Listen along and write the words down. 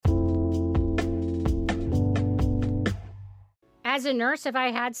As a nurse, have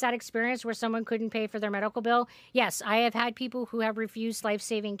I had sad experience where someone couldn't pay for their medical bill? Yes, I have had people who have refused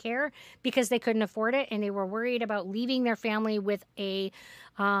life-saving care because they couldn't afford it and they were worried about leaving their family with a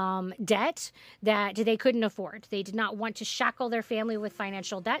debt that they couldn't afford. They did not want to shackle their family with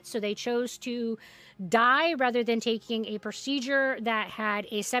financial debt, so they chose to die rather than taking a procedure that had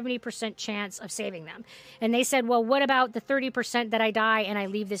a 70% chance of saving them. And they said, well, what about the 30% that I die and I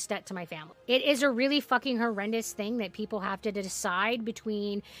leave this debt to my family? It is a really fucking horrendous thing that people have to decide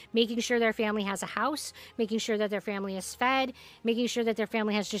between making sure their family has a house, making sure that their family is fed, making sure that their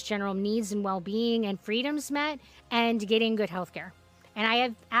family has just general needs and well-being and freedoms met, and getting good health care. And I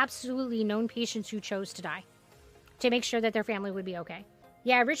have absolutely known patients who chose to die to make sure that their family would be okay.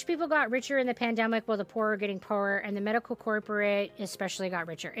 Yeah, rich people got richer in the pandemic while the poor are getting poorer, and the medical corporate especially got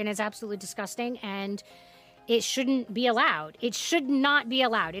richer. And it's absolutely disgusting, and it shouldn't be allowed. It should not be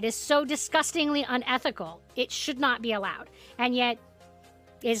allowed. It is so disgustingly unethical. It should not be allowed. And yet,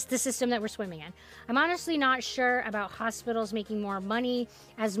 it's the system that we're swimming in. I'm honestly not sure about hospitals making more money,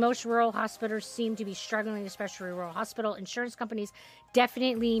 as most rural hospitals seem to be struggling, especially rural hospital. Insurance companies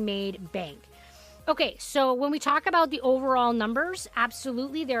definitely made bank. Okay, so when we talk about the overall numbers,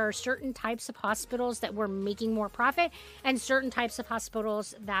 absolutely, there are certain types of hospitals that were making more profit and certain types of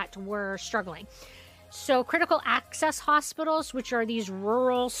hospitals that were struggling. So critical access hospitals, which are these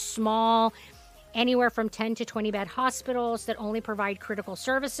rural, small, anywhere from 10 to 20 bed hospitals that only provide critical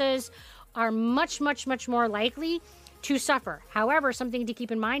services, are much, much, much more likely to suffer. However, something to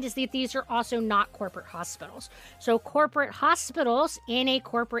keep in mind is that these are also not corporate hospitals. So corporate hospitals in a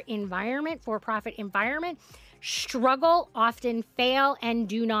corporate environment, for-profit environment, struggle, often fail, and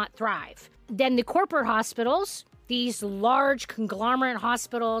do not thrive. Then the corporate hospitals, these large conglomerate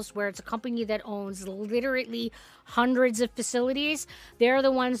hospitals where it's a company that owns literally hundreds of facilities, they're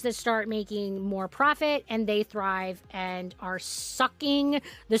the ones that start making more profit, and they thrive and are sucking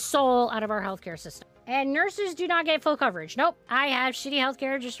the soul out of our healthcare system. And nurses do not get full coverage. Nope, I have shitty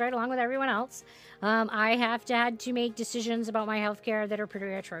healthcare just right along with everyone else. I have had to make decisions about my healthcare that are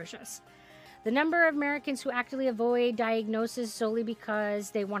pretty atrocious. The number of Americans who actively avoid diagnosis solely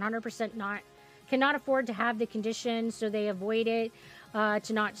because they 100% cannot afford to have the condition, so they avoid it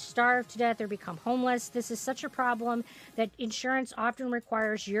to not starve to death or become homeless. This is such a problem that insurance often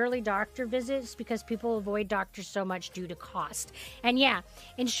requires yearly doctor visits because people avoid doctors so much due to cost. And yeah,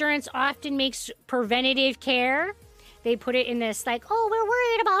 insurance often makes preventative care. They put it in this like, oh, we're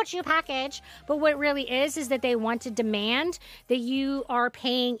worried about you package. But what it really is that they want to demand that you are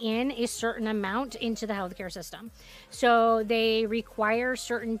paying in a certain amount into the healthcare system. So they require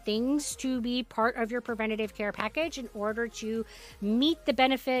certain things to be part of your preventative care package in order to meet the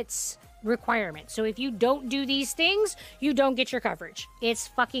benefits requirement. So if you don't do these things, you don't get your coverage. It's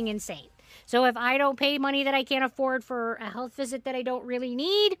fucking insane. So if I don't pay money that I can't afford for a health visit that I don't really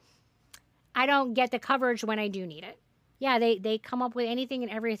need, I don't get the coverage when I do need it. Yeah, they come up with anything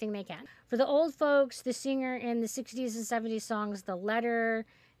and everything they can. For the old folks, the singer in the 60s and 70s songs, The Letter,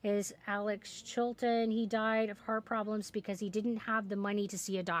 is Alex Chilton. He died of heart problems because he didn't have the money to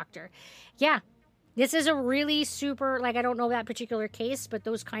see a doctor. Yeah, this is a really super, I don't know that particular case, but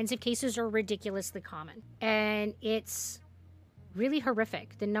those kinds of cases are ridiculously common. And it's really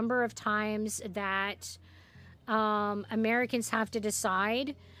horrific. The number of times that Americans have to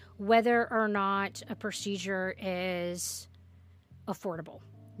decide whether or not a procedure is affordable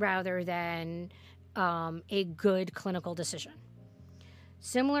rather than a good clinical decision.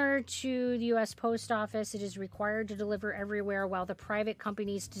 Similar to the U.S. Post Office, it is required to deliver everywhere, while the private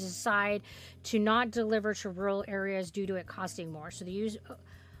companies decide to not deliver to rural areas due to it costing more.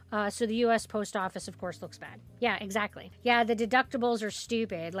 So the U.S. Post Office, of course, looks bad. Yeah, exactly. Yeah, the deductibles are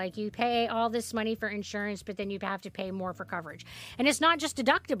stupid. You pay all this money for insurance, but then you have to pay more for coverage. And it's not just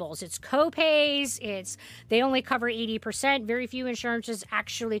deductibles. It's co-pays. They only cover 80%. Very few insurances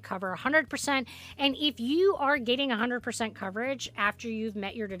actually cover 100%. And if you are getting 100% coverage after you've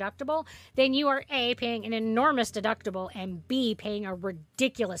met your deductible, then you are A, paying an enormous deductible, and B, paying a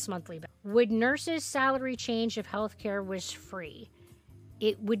ridiculous monthly bill. Would nurses' salary change if healthcare was free?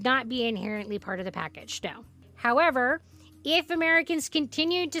 It would not be inherently part of the package, no. However, if Americans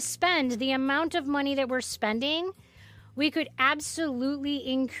continued to spend the amount of money that we're spending, we could absolutely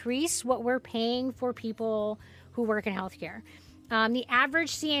increase what we're paying for people who work in healthcare. The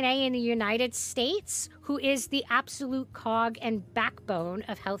average CNA in the United States, who is the absolute cog and backbone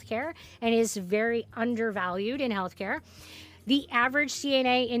of healthcare and is very undervalued in healthcare, the average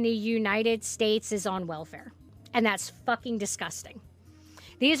CNA in the United States is on welfare. And that's fucking disgusting.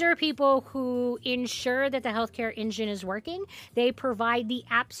 These are people who ensure that the healthcare engine is working. They provide the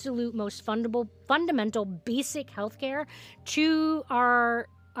absolute most fundamental basic healthcare to our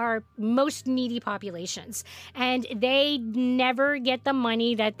most needy populations. And they never get the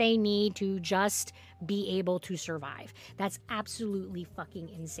money that they need to just be able to survive. That's absolutely fucking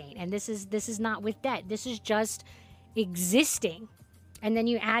insane. And this is not with debt. This is just existing. And then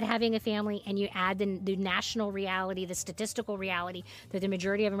you add having a family, and you add the national reality, the statistical reality that the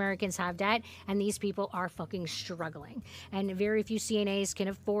majority of Americans have debt, and these people are fucking struggling. And very few CNAs can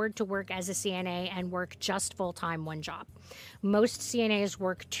afford to work as a CNA and work just full-time one job. Most CNAs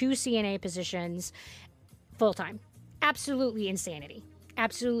work 2 CNA positions full-time. Absolutely insanity.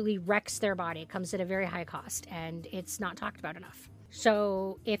 Absolutely wrecks their body. It comes at a very high cost, and it's not talked about enough.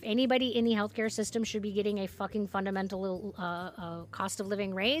 So if anybody in the healthcare system should be getting a fucking fundamental cost of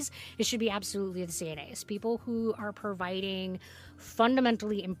living raise, it should be absolutely the CNAs. People who are providing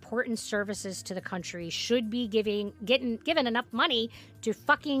fundamentally important services to the country should be given enough money to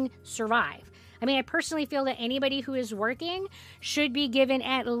fucking survive. I mean, I personally feel that anybody who is working should be given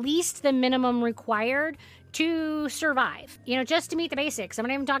at least the minimum required to survive, just to meet the basics. I'm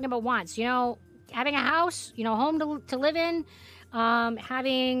not even talking about wants, having a house, home to live in,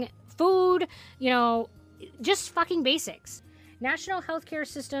 having food, just fucking basics. National healthcare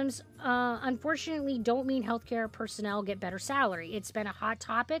systems, unfortunately, don't mean healthcare personnel get better salary. It's been a hot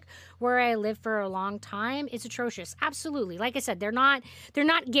topic where I live for a long time. It's atrocious. Absolutely. Like I said, they're not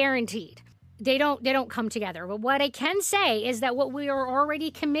guaranteed. They don't come together. But what I can say is that what we are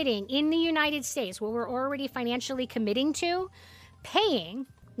already committing in the United States, what we're already financially committing to, paying.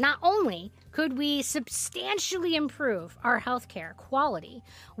 Not only could we substantially improve our healthcare quality,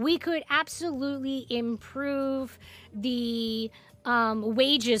 we could absolutely improve the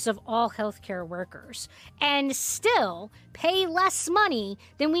wages of all healthcare workers and still pay less money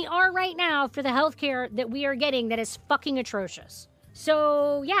than we are right now for the healthcare that we are getting that is fucking atrocious.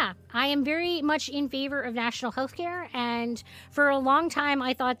 So, yeah, I am very much in favor of national health care, and for a long time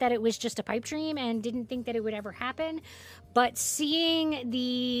I thought that it was just a pipe dream and didn't think that it would ever happen. But seeing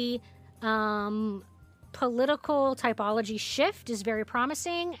the political typology shift is very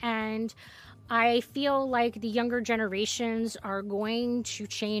promising, and I feel like the younger generations are going to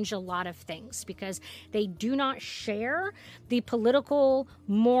change a lot of things because they do not share the political,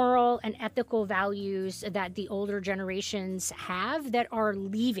 moral, and ethical values that the older generations have that are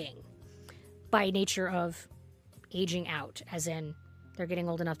leaving by nature of aging out, as in they're getting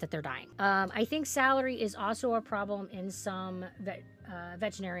old enough that they're dying. I think salary is also a problem in some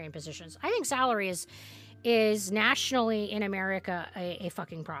veterinarian positions. I think salary is nationally in America a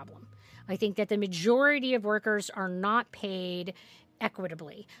fucking problem. I think that the majority of workers are not paid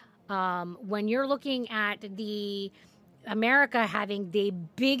equitably. When you're looking at the America having the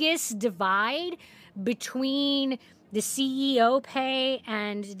biggest divide between the CEO pay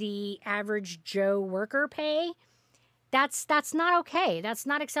and the average Joe worker pay, that's not okay. That's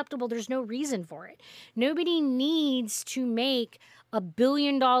not acceptable. There's no reason for it. Nobody needs to make $1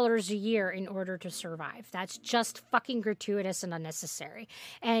 billion a year in order to survive. That's just fucking gratuitous and unnecessary.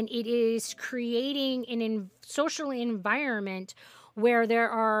 And it is creating an social environment where there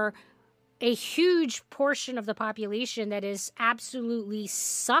are a huge portion of the population that is absolutely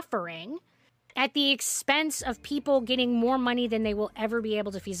suffering at the expense of people getting more money than they will ever be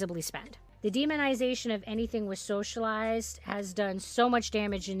able to feasibly spend. The demonization of anything was socialized has done so much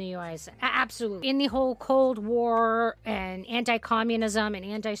damage in the U.S. Absolutely. In the whole Cold War and anti-communism and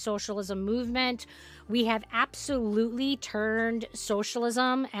anti-socialism movement, we have absolutely turned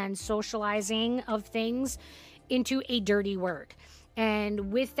socialism and socializing of things into a dirty word.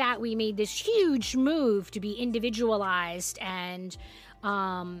 And with that, we made this huge move to be individualized and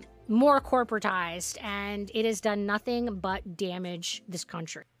more corporatized, and it has done nothing but damage this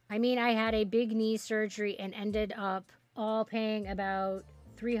country. I mean, I had a big knee surgery and ended up all paying about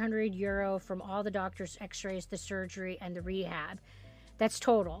 €300 from all the doctor's x-rays, the surgery, and the rehab. That's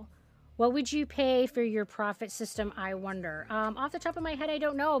total. What would you pay for your profit system, I wonder? Off the top of my head, I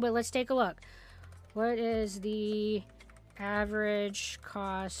don't know, but let's take a look. What is the average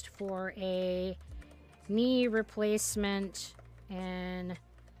cost for a knee replacement in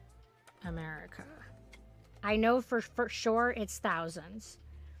America? I know for sure it's thousands.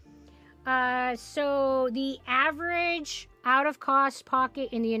 So the average out-of-cost pocket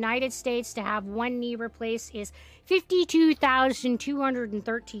in the United States to have one knee replaced is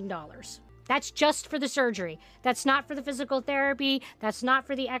 $52,213. That's just for the surgery. That's not for the physical therapy. That's not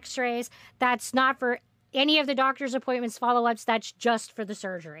for the x-rays. That's not for any of the doctor's appointments, follow-ups. That's just for the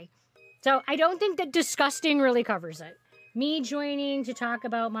surgery. So I don't think that disgusting really covers it. me joining to talk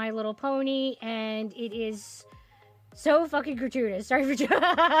about My Little Pony, and it is so fucking gratuitous. Sorry for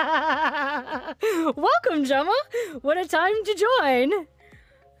welcome, Gemma. What a time to join.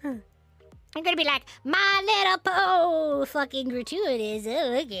 I'm gonna be like, My Little Po, fucking gratuitous.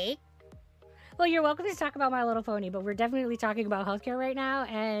 Oh, okay. Well, you're welcome to talk about My Little Pony, but we're definitely talking about healthcare right now,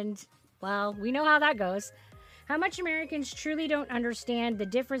 and, well, we know how that goes. How much Americans truly don't understand the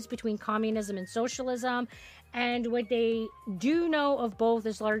difference between communism and socialism, and what they do know of both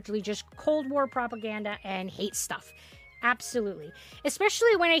is largely just Cold War propaganda and hate stuff. Absolutely.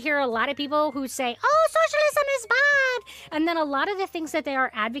 Especially when I hear a lot of people who say, oh, socialism is bad. And then a lot of the things that they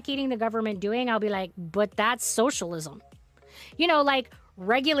are advocating the government doing, I'll be like, but that's socialism. You know, like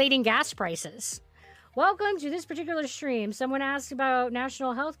regulating gas prices. Welcome to this particular stream. Someone asked about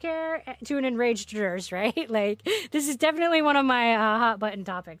national health care to an enraged nurse, right? Like, this is definitely one of my hot button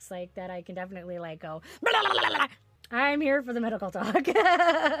topics, like, that I can definitely, like, go, blah, blah, blah, blah. I'm here for the medical talk.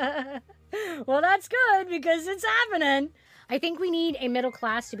 Well, that's good because it's happening. I think we need a middle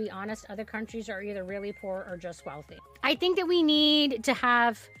class, to be honest. Other countries are either really poor or just wealthy. I think that we need to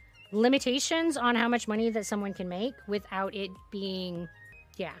have limitations on how much money that someone can make without it being,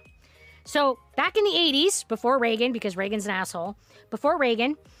 yeah. So back in the 80s, before Reagan, because Reagan's an asshole, before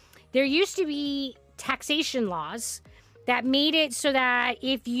Reagan, there used to be taxation laws that made it so that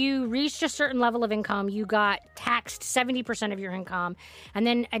if you reached a certain level of income, you got taxed 70% of your income. And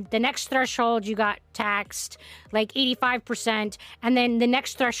then at the next threshold, you got taxed like 85%. And then the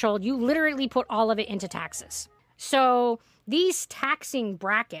next threshold, you literally put all of it into taxes. So these taxing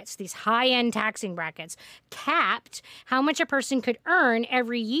brackets, these high-end taxing brackets, capped how much a person could earn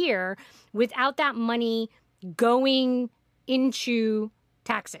every year without that money going into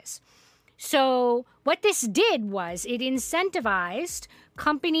taxes. So what this did was it incentivized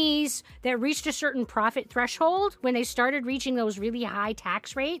companies that reached a certain profit threshold when they started reaching those really high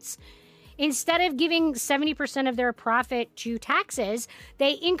tax rates. Instead of giving 70% of their profit to taxes,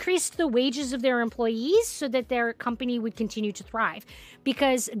 they increased the wages of their employees so that their company would continue to thrive.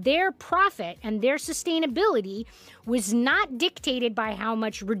 Because their profit and their sustainability was not dictated by how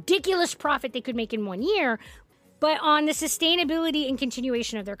much ridiculous profit they could make in 1 year, but on the sustainability and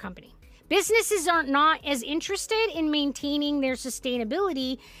continuation of their company. Businesses are not as interested in maintaining their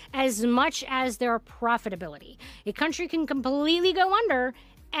sustainability as much as their profitability. A country can completely go under,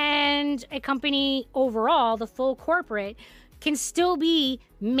 and a company overall, the full corporate, can still be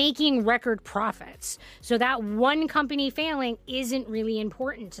making record profits. So that one company failing isn't really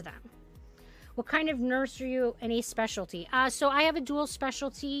important to them. What kind of nurse are you in a specialty? So I have a dual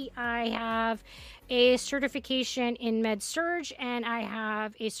specialty. I have a certification in med-surg, and I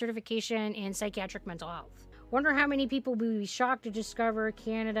have a certification in psychiatric mental health. Wonder how many people will be shocked to discover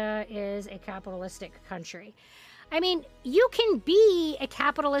Canada is a capitalistic country. I mean, you can be a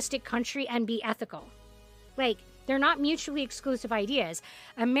capitalistic country and be ethical. Like, they're not mutually exclusive ideas.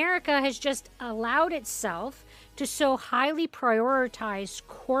 America has just allowed itself to so highly prioritize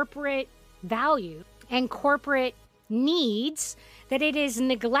corporate value and corporate needs that it has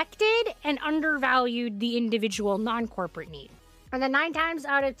neglected and undervalued the individual non-corporate need. And then 9 times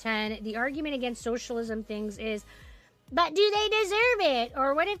out of 10, the argument against socialism things is, but do they deserve it?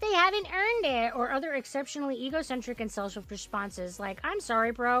 Or what if they haven't earned it? Or other exceptionally egocentric and selfish responses like, I'm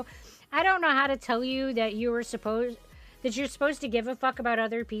sorry, bro, I don't know how to tell you that you're supposed to give a fuck about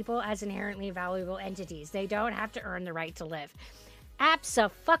other people as inherently valuable entities. They don't have to earn the right to live.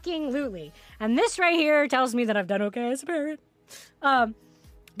 Abso-fucking-lutely. And this right here tells me that I've done okay as a parent.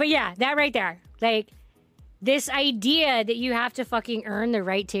 But yeah, that right there. Like, this idea that you have to fucking earn the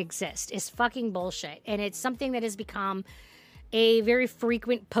right to exist is fucking bullshit. And it's something that has become a very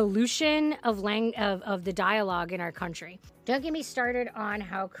frequent pollution of the dialogue in our country. Don't get me started on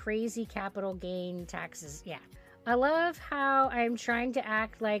how crazy capital gain taxes. Yeah. I love how I'm trying to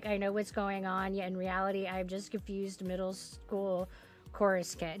act like I know what's going on, yet in reality, I'm just confused middle school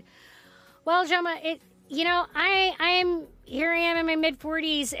chorus kid. Well, Gemma, I am in my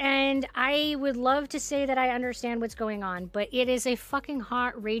mid-40s, and I would love to say that I understand what's going on, but it is a fucking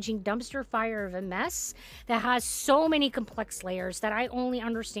hot, raging dumpster fire of a mess that has so many complex layers that I only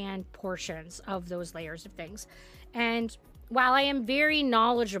understand portions of those layers of things. And while I am very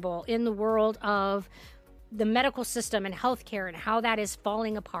knowledgeable in the world of the medical system and healthcare and how that is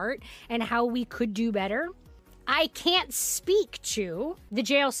falling apart and how we could do better, I can't speak to the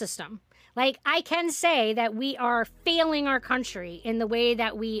jail system. Like, I can say that we are failing our country in the way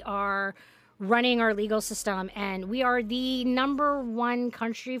that we are running our legal system, and we are the #1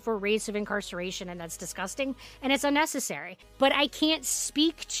 country for rates of incarceration, and that's disgusting and it's unnecessary. But I can't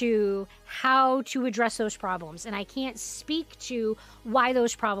speak to how to address those problems, and I can't speak to why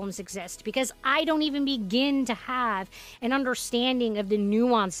those problems exist because I don't even begin to have an understanding of the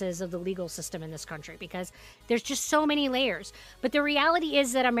nuances of the legal system in this country because there's just so many layers. But the reality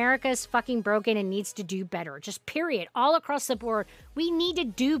is that America is fucking broken and needs to do better. Just period. All across the board, we need to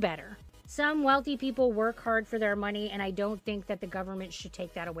do better. Some wealthy people work hard for their money, and I don't think that the government should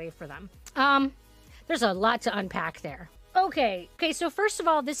take that away from them. There's a lot to unpack there. Okay, so first of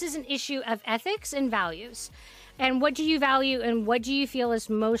all, this is an issue of ethics and values. And what do you value and what do you feel is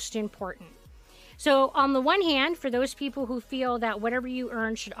most important? So on the one hand, for those people who feel that whatever you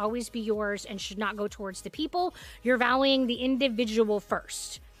earn should always be yours and should not go towards the people, you're valuing the individual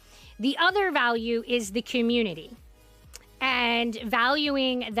first. The other value is the community and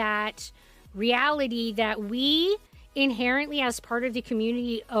valuing that reality that we inherently as part of the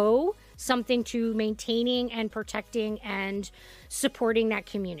community owe something to maintaining and protecting and supporting that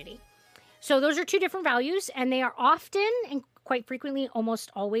community. So those are two different values, and they are often and quite frequently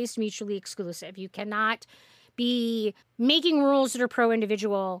almost always mutually exclusive. You cannot be making rules that are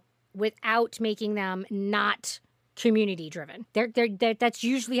pro-individual without making them not community driven. That's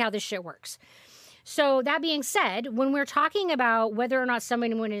usually how this shit works. So that being said, when we're talking about whether or not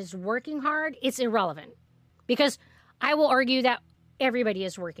someone is working hard, it's irrelevant because I will argue that everybody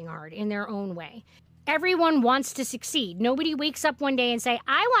is working hard in their own way. Everyone wants to succeed. Nobody wakes up one day and say,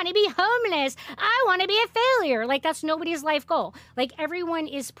 I want to be homeless. I want to be a failure. Like that's nobody's life goal. Like everyone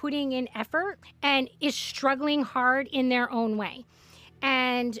is putting in effort and is struggling hard in their own way.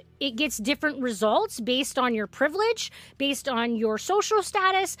 And it gets different results based on your privilege, based on your social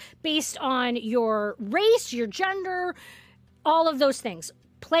status, based on your race, your gender, all of those things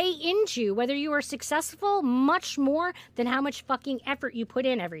play into whether you are successful much more than how much fucking effort you put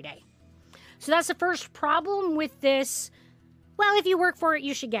in every day. So that's the first problem with this. Well, if you work for it,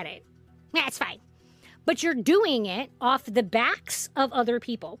 you should get it. That's fine. But you're doing it off the backs of other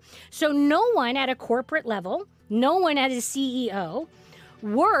people. So no one at a corporate level, no one as a CEO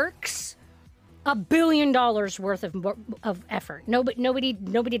works $1 billion worth of effort.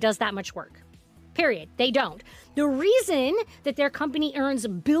 Nobody does that much work. Period. They don't. The reason that their company earns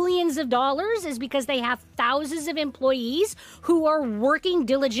billions of dollars is because they have thousands of employees who are working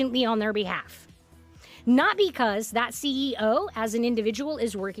diligently on their behalf. Not because that CEO as an individual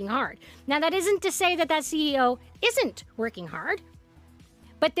is working hard. Now, that isn't to say that that CEO isn't working hard,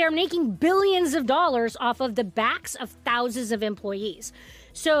 but they're making billions of dollars off of the backs of thousands of employees.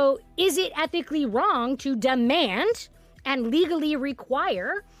 So is it ethically wrong to demand and legally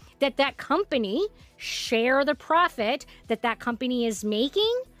require that that company share the profit that that company is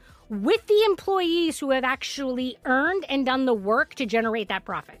making with the employees who have actually earned and done the work to generate that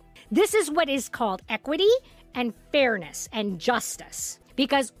profit? This is what is called equity and fairness and justice,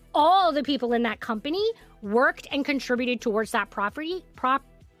 because all the people in that company worked and contributed towards that profit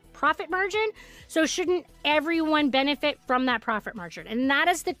margin. So shouldn't everyone benefit from that profit margin? And that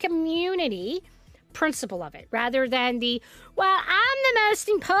is the community principle of it, rather than the, well, I'm the most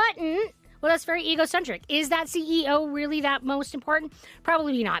important. Well, that's very egocentric. Is that CEO really that most important?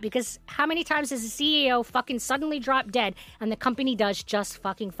 Probably not, because how many times has a CEO fucking suddenly drop dead and the company does just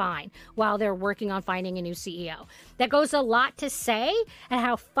fucking fine while they're working on finding a new CEO? That goes a lot to say at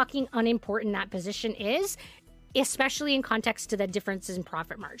how fucking unimportant that position is, especially in context to the differences in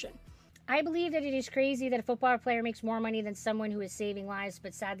profit margin. I believe that it is crazy that a football player makes more money than someone who is saving lives,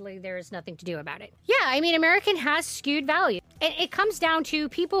 but sadly, there is nothing to do about it. Yeah, I mean, American has skewed value. And it comes down to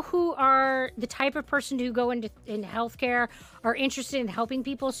people who are the type of person who go into healthcare are interested in helping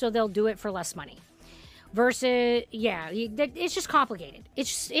people, so they'll do it for less money. Versus, yeah, it's just complicated.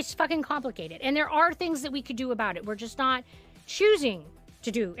 It's fucking complicated. And there are things that we could do about it. We're just not choosing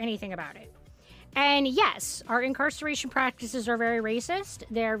to do anything about it. And yes, our incarceration practices are very racist.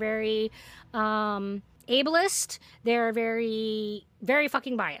 They're very ableist. They're very, very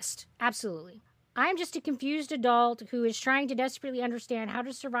fucking biased. Absolutely. I'm just a confused adult who is trying to desperately understand how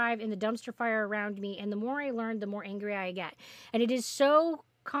to survive in the dumpster fire around me. And the more I learn, the more angry I get. And it is so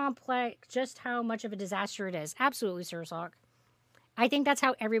complex just how much of a disaster it is. Absolutely, Sir Sock. I think that's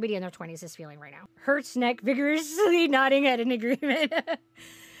how everybody in their 20s is feeling right now. Hurts neck, vigorously nodding at an agreement.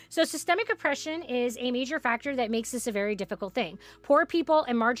 So systemic oppression is a major factor that makes this a very difficult thing. Poor people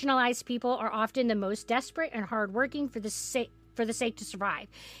and marginalized people are often the most desperate and hardworking for the sake to survive.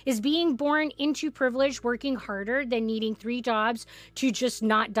 Is being born into privilege working harder than needing 3 jobs to just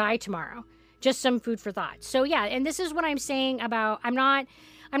not die tomorrow? Just some food for thought. So yeah, and this is what I'm saying about, I'm not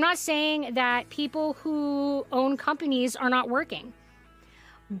I'm not saying that people who own companies are not working,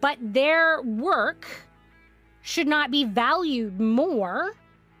 but their work should not be valued more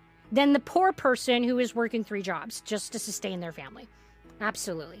than the poor person who is working 3 jobs just to sustain their family.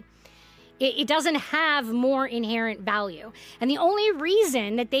 Absolutely. It doesn't have more inherent value. And the only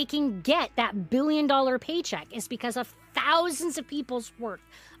reason that they can get that billion-dollar paycheck is because of thousands of people's worth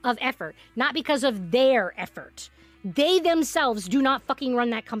of effort, not because of their effort. They themselves do not fucking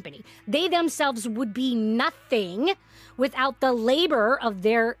run that company. They themselves would be nothing without the labor of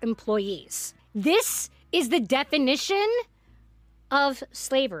their employees. This is the definition of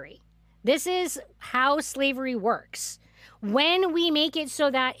slavery. This is how slavery works. When we make it so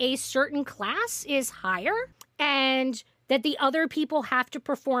that a certain class is higher and that the other people have to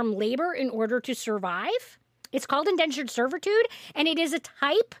perform labor in order to survive, it's called indentured servitude, and it is a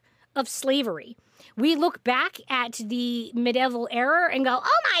type of slavery. We look back at the medieval era and go,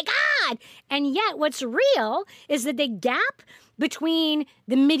 oh my God! And yet what's real is that the gap between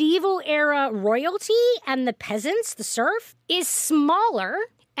the medieval era royalty and the peasants, the serf, is smaller,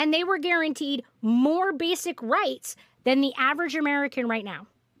 and they were guaranteed more basic rights than the average American right now.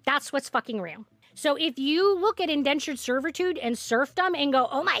 That's what's fucking real. So if you look at indentured servitude and serfdom and go,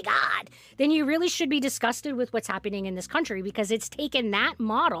 oh my God, then you really should be disgusted with what's happening in this country, because it's taken that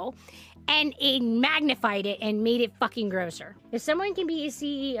model and it magnified it and made it fucking grosser. If someone can be a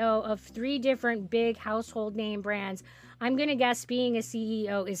CEO of 3 different big household name brands, I'm going to guess being a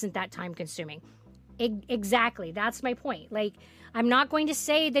CEO isn't that time consuming. Exactly. That's my point. Like, I'm not going to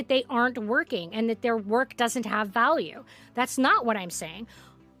say that they aren't working and that their work doesn't have value. That's not what I'm saying.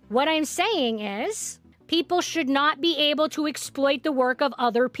 What I'm saying is people should not be able to exploit the work of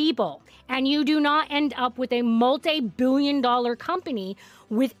other people. And you do not end up with a multi-billion-dollar company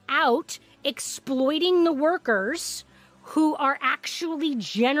without exploiting the workers who are actually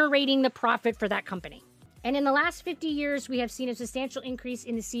generating the profit for that company. And in the last 50 years, we have seen a substantial increase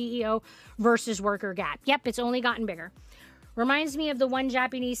in the CEO versus worker gap. Yep, it's only gotten bigger. Reminds me of the one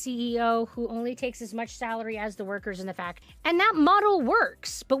Japanese CEO who only takes as much salary as the workers in the factory. And that model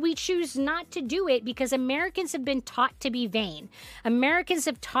works, but we choose not to do it because Americans have been taught to be vain. Americans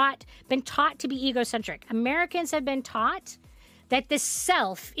have been taught to be egocentric. Americans have been taught that the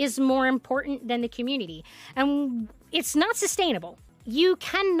self is more important than the community. And it's not sustainable. You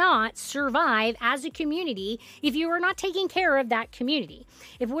cannot survive as a community if you are not taking care of that community.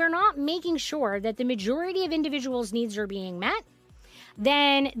 If we're not making sure that the majority of individuals' needs are being met,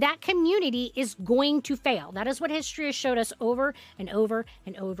 then that community is going to fail. That is what history has showed us over and over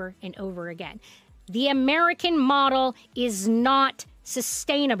and over and over again. The American model is not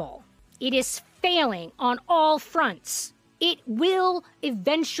sustainable. It is failing on all fronts. It will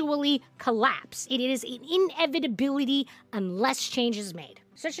eventually collapse. It is an inevitability unless change is made.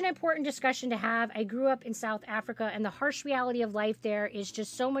 Such an important discussion to have. I grew up in South Africa, and the harsh reality of life there is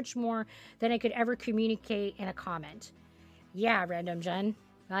just so much more than I could ever communicate in a comment. Yeah, Random Jen.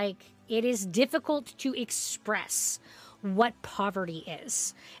 Like, it is difficult to express what poverty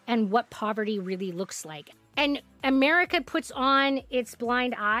is and what poverty really looks like. And America puts on its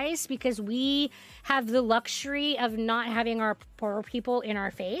blind eyes because we have the luxury of not having our poor people in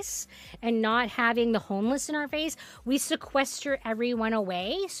our face and not having the homeless in our face. We sequester everyone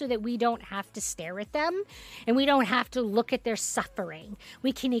away so that we don't have to stare at them and we don't have to look at their suffering.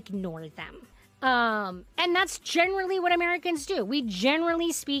 We can ignore them. And that's generally what Americans do. We,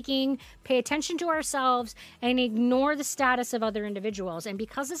 generally speaking, pay attention to ourselves and ignore the status of other individuals. And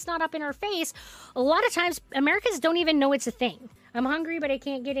because it's not up in our face, a lot of times Americans don't even know it's a thing. I'm hungry, but I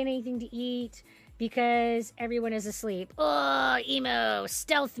can't get anything to eat because everyone is asleep. Oh, emo,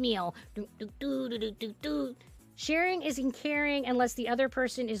 stealth meal. Sharing isn't caring unless the other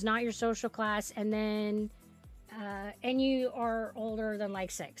person is not your social class and you are older than like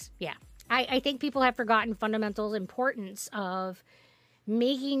 6. Yeah. I think people have forgotten fundamental importance of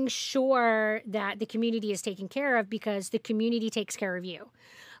making sure that the community is taken care of because the community takes care of you.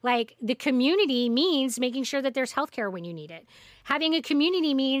 Like, the community means making sure that there's healthcare when you need it. Having a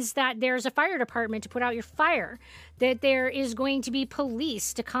community means that there's a fire department to put out your fire, that there is going to be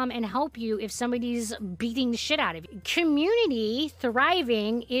police to come and help you if somebody's beating the shit out of you. Community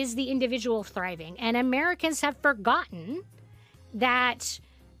thriving is the individual thriving, and Americans have forgotten that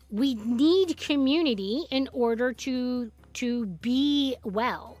we need community in order to be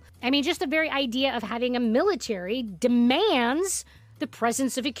well. I mean, just the very idea of having a military demands the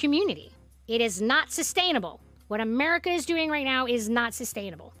presence of a community. It is not sustainable. What America is doing right now is not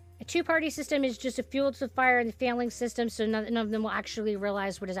sustainable. A two-party system is just a fuel to the fire in the failing system, so none of them will actually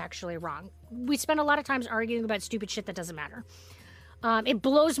realize what is actually wrong. We spend a lot of times arguing about stupid shit that doesn't matter. It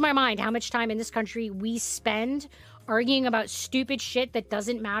blows my mind how much time in this country we spend arguing about stupid shit that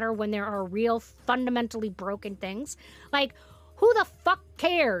doesn't matter when there are real fundamentally broken things. Like, who the fuck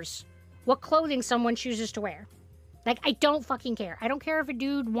cares what clothing someone chooses to wear? Like, I don't fucking care. I don't care if a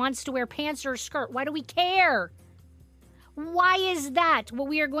dude wants to wear pants or a skirt. Why do we care? Why is that what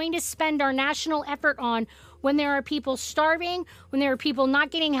we are going to spend our national effort on when there are people starving, when there are people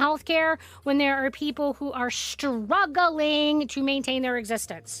not getting health care, when there are people who are struggling to maintain their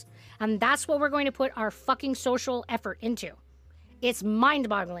existence? And that's what we're going to put our fucking social effort into. It's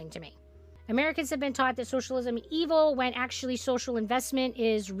mind-boggling to me. Americans have been taught that socialism is evil when actually social investment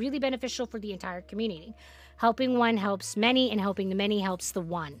is really beneficial for the entire community. Helping one helps many, and helping the many helps the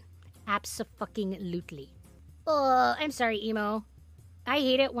one. Abso-fucking-lutely. Oh, I'm sorry, emo. I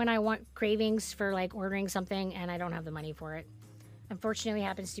hate it when I want cravings for like ordering something and I don't have the money for it. Unfortunately, it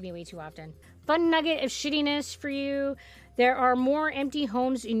happens to me way too often. Fun nugget of shittiness for you. There are more empty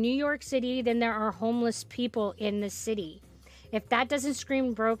homes in New York City than there are homeless people in the city. If that doesn't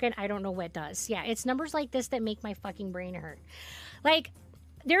scream broken, I don't know what does. Yeah, it's numbers like this that make my fucking brain hurt. Like,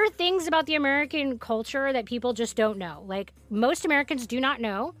 there are things about the American culture that people just don't know. Like, most Americans do not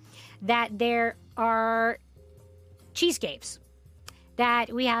know that there are cheese caves,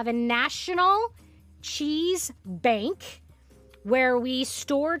 that we have a national cheese bank where we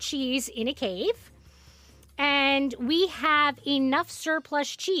store cheese in a cave, and we have enough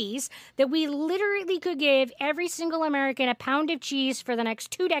surplus cheese that we literally could give every single American a pound of cheese for the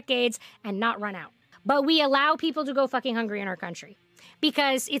next 2 decades and not run out. But we allow people to go fucking hungry in our country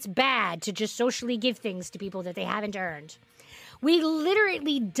because it's bad to just socially give things to people that they haven't earned. We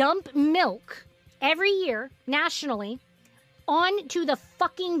literally dump milk every year, nationally, onto the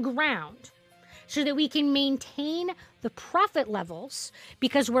fucking ground so that we can maintain the profit levels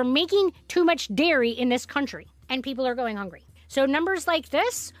because we're making too much dairy in this country and people are going hungry. So numbers like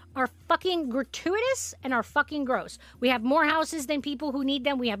this are fucking gratuitous and are fucking gross. We have more houses than people who need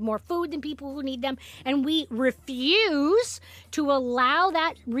them. We have more food than people who need them. And we refuse to allow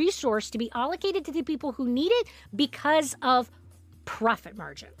that resource to be allocated to the people who need it because of profit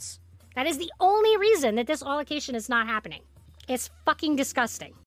margins. That is the only reason that this allocation is not happening. It's fucking disgusting.